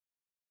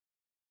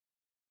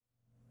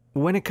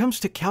When it comes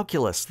to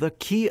calculus, the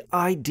key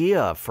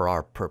idea for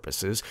our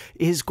purposes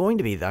is going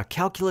to be the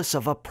calculus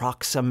of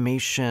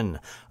approximation,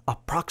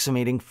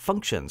 approximating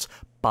functions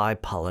by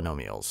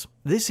polynomials.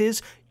 This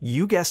is,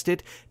 you guessed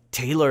it,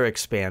 Taylor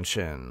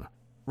expansion.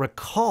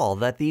 Recall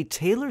that the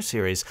Taylor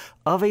series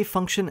of a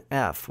function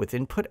f with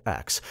input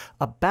x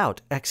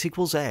about x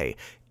equals a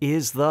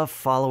is the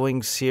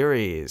following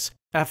series.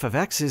 F of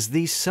x is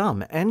the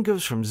sum, n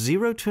goes from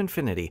 0 to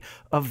infinity,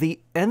 of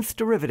the nth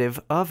derivative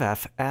of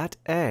f at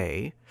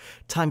a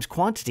times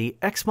quantity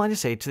x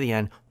minus a to the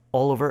n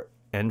all over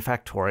n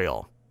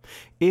factorial.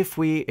 If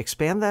we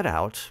expand that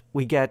out,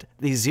 we get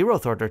the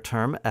 0th order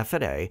term f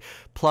at a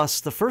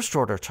plus the 1st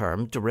order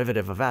term,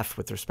 derivative of f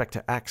with respect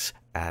to x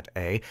at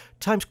a,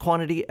 times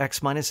quantity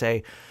x minus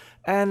a,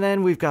 and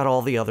then we've got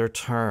all the other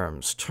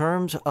terms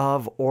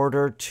of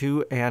order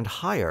 2 and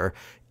higher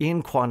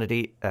in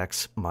quantity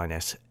x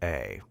minus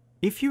a.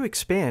 If you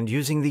expand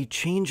using the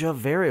change of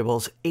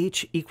variables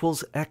h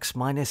equals x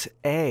minus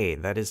a,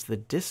 that is the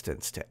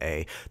distance to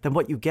a, then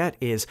what you get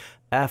is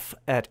f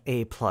at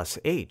a plus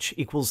h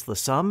equals the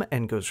sum,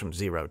 n goes from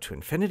 0 to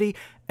infinity,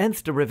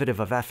 nth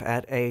derivative of f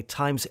at a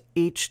times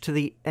h to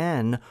the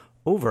n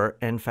over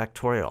n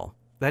factorial.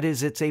 That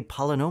is, it's a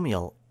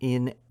polynomial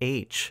in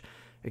h.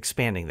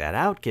 Expanding that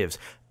out gives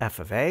f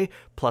of a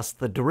plus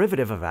the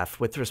derivative of f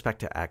with respect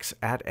to x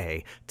at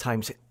a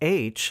times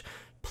h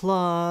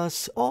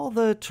plus all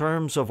the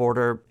terms of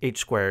order h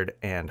squared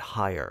and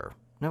higher.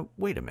 Now,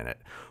 wait a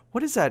minute.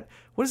 What is that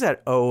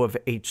O of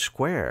h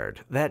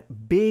squared?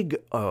 That big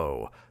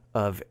O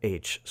of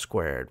h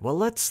squared? Well,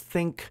 let's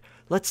think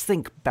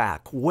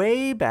back,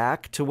 way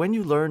back to when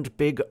you learned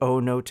big O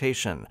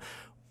notation.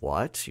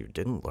 What? You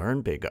didn't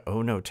learn big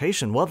O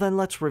notation? Well, then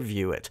let's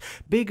review it.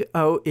 Big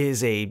O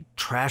is a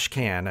trash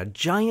can, a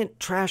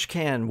giant trash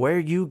can where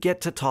you get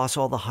to toss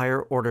all the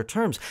higher order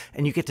terms,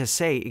 and you get to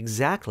say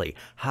exactly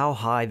how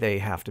high they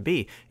have to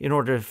be in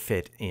order to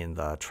fit in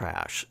the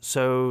trash.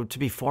 So to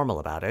be formal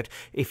about it,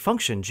 a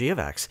function g of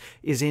x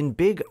is in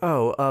big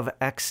O of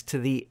x to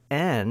the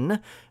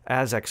n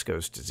as x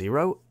goes to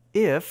 0,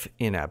 if,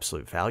 in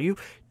absolute value,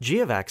 g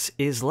of x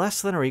is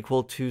less than or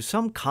equal to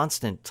some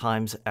constant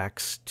times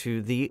x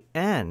to the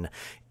n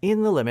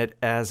in the limit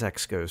as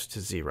x goes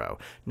to 0.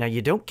 Now,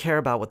 you don't care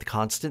about what the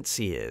constant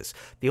c is.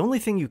 The only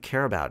thing you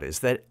care about is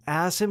that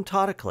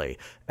asymptotically,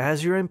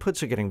 as your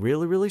inputs are getting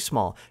really, really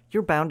small,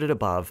 you're bounded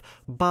above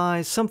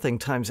by something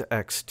times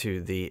x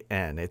to the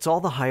n. It's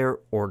all the higher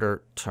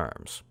order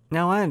terms.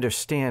 Now, I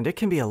understand it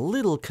can be a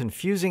little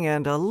confusing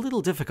and a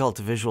little difficult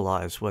to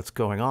visualize what's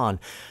going on.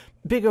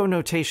 Big O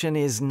notation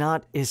is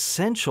not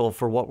essential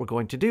for what we're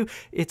going to do.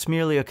 It's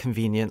merely a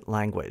convenient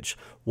language.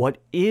 What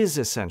is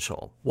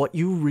essential, what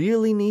you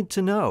really need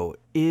to know,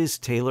 is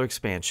Taylor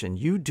expansion.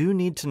 You do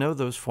need to know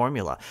those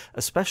formula,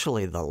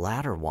 especially the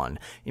latter one,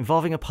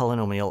 involving a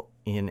polynomial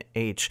in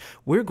H.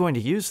 We're going to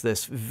use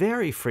this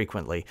very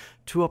frequently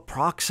to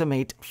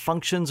approximate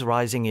functions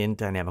arising in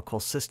dynamical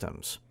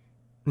systems.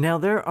 Now,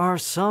 there are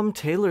some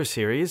Taylor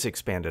series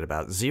expanded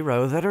about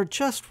 0 that are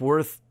just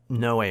worth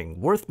knowing,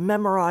 worth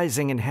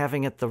memorizing and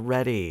having at the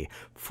ready.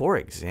 For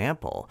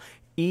example,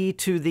 e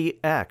to the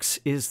x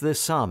is the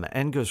sum,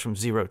 n goes from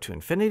 0 to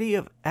infinity,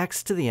 of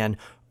x to the n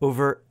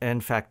over n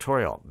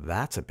factorial.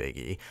 That's a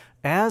biggie,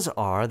 as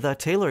are the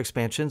Taylor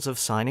expansions of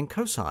sine and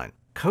cosine.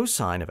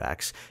 Cosine of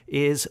x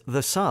is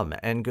the sum,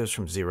 n goes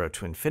from 0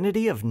 to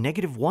infinity, of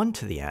 -1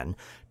 to the n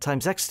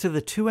times x to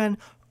the 2n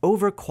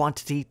over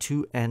quantity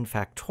 2n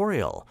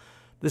factorial.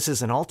 This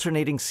is an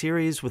alternating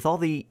series with all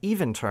the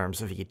even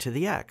terms of e to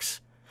the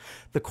x.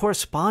 The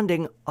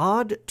corresponding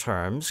odd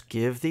terms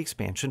give the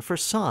expansion for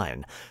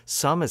sine.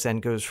 Sum as n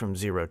goes from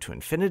 0 to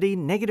infinity,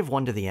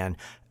 -1 to the n,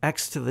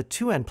 x to the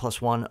 2n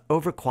plus 1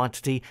 over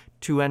quantity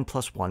 2n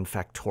plus 1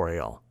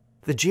 factorial.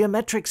 The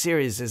geometric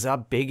series is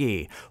a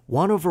biggie.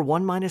 1 over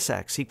 1 minus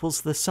x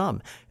equals the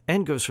sum.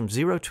 N goes from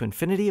 0 to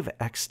infinity of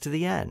x to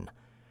the n.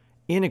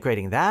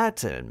 Integrating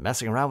that and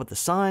messing around with the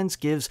signs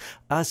gives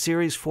a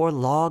series for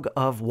log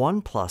of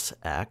 1 plus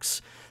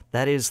x.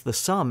 That is the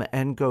sum,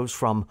 n goes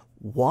from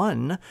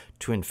 1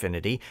 to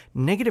infinity,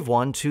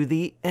 -1 to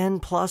the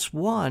n plus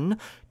 1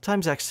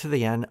 times x to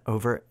the n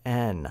over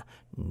n,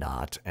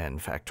 not n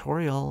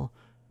factorial.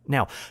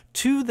 Now,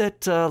 two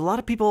that a lot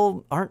of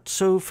people aren't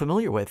so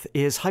familiar with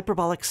is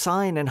hyperbolic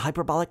sine and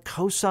hyperbolic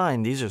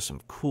cosine. These are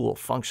some cool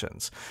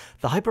functions.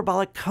 The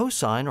hyperbolic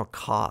cosine, or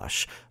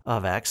cosh,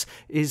 of x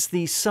is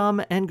the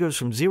sum, n goes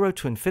from 0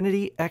 to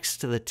infinity, x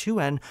to the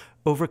 2n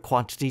over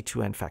quantity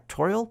 2n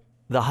factorial.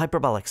 The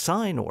hyperbolic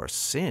sine, or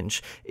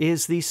sinh,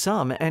 is the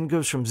sum, n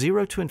goes from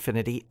 0 to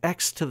infinity,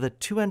 x to the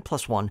 2n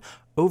plus 1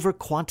 over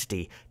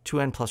quantity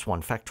 2n plus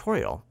 1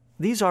 factorial.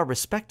 These are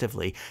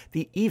respectively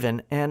the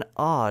even and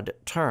odd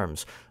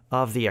terms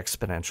of the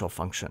exponential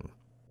function.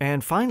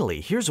 And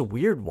finally, here's a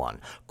weird one.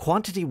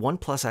 Quantity 1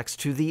 plus x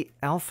to the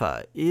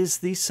alpha is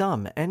the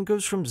sum, n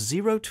goes from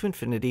 0 to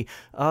infinity,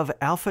 of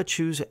alpha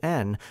choose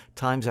n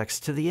times x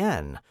to the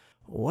n.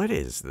 What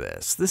is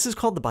this? This is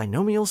called the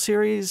binomial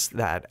series.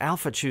 That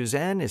alpha choose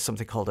n is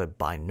something called a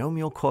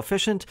binomial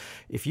coefficient.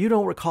 If you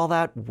don't recall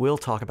that, we'll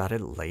talk about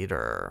it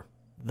later.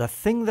 The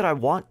thing that I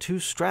want to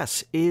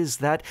stress is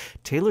that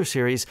Taylor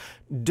series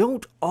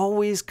don't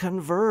always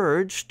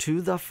converge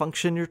to the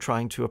function you're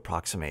trying to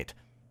approximate.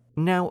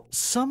 Now,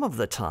 some of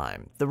the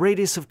time, the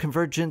radius of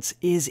convergence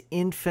is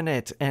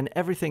infinite and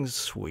everything's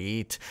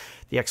sweet.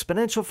 The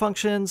exponential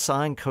function,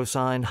 sine,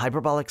 cosine,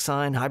 hyperbolic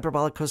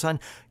cosine,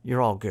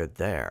 you're all good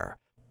there.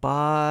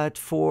 But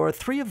for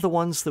three of the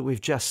ones that we've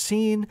just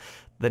seen,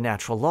 the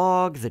natural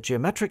log, the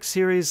geometric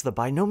series, the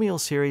binomial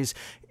series,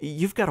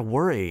 you've got to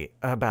worry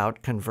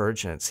about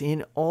convergence.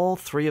 In all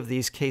three of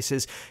these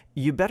cases,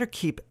 you better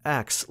keep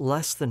x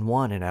less than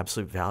 1 in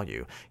absolute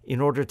value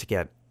in order to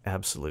get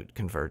absolute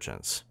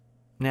convergence.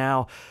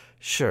 Now,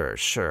 sure,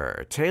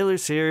 Taylor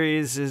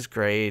series is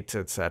great,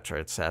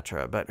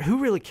 etc., but who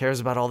really cares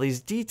about all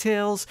these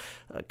details,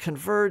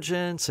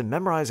 convergence, and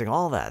memorizing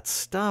all that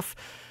stuff?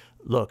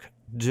 Look,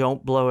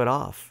 don't blow it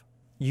off.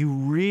 You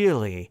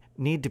really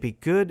need to be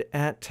good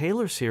at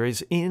Taylor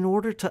series in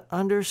order to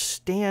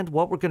understand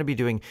what we're going to be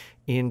doing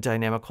in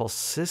dynamical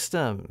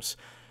systems.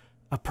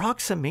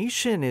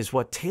 Approximation is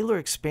what Taylor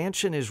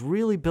expansion is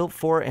really built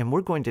for, and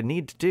we're going to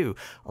need to do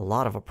a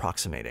lot of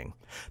approximating.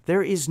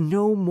 There is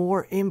no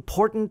more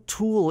important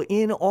tool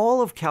in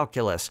all of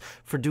calculus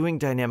for doing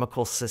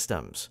dynamical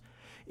systems.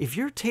 If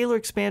your Taylor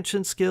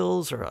expansion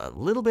skills are a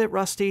little bit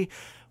rusty,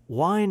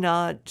 why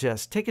not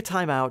just take a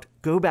time out,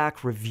 go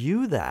back,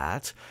 review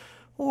that,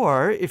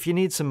 or if you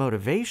need some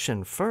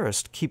motivation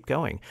first, keep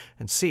going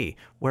and see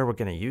where we're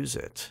going to use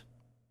it.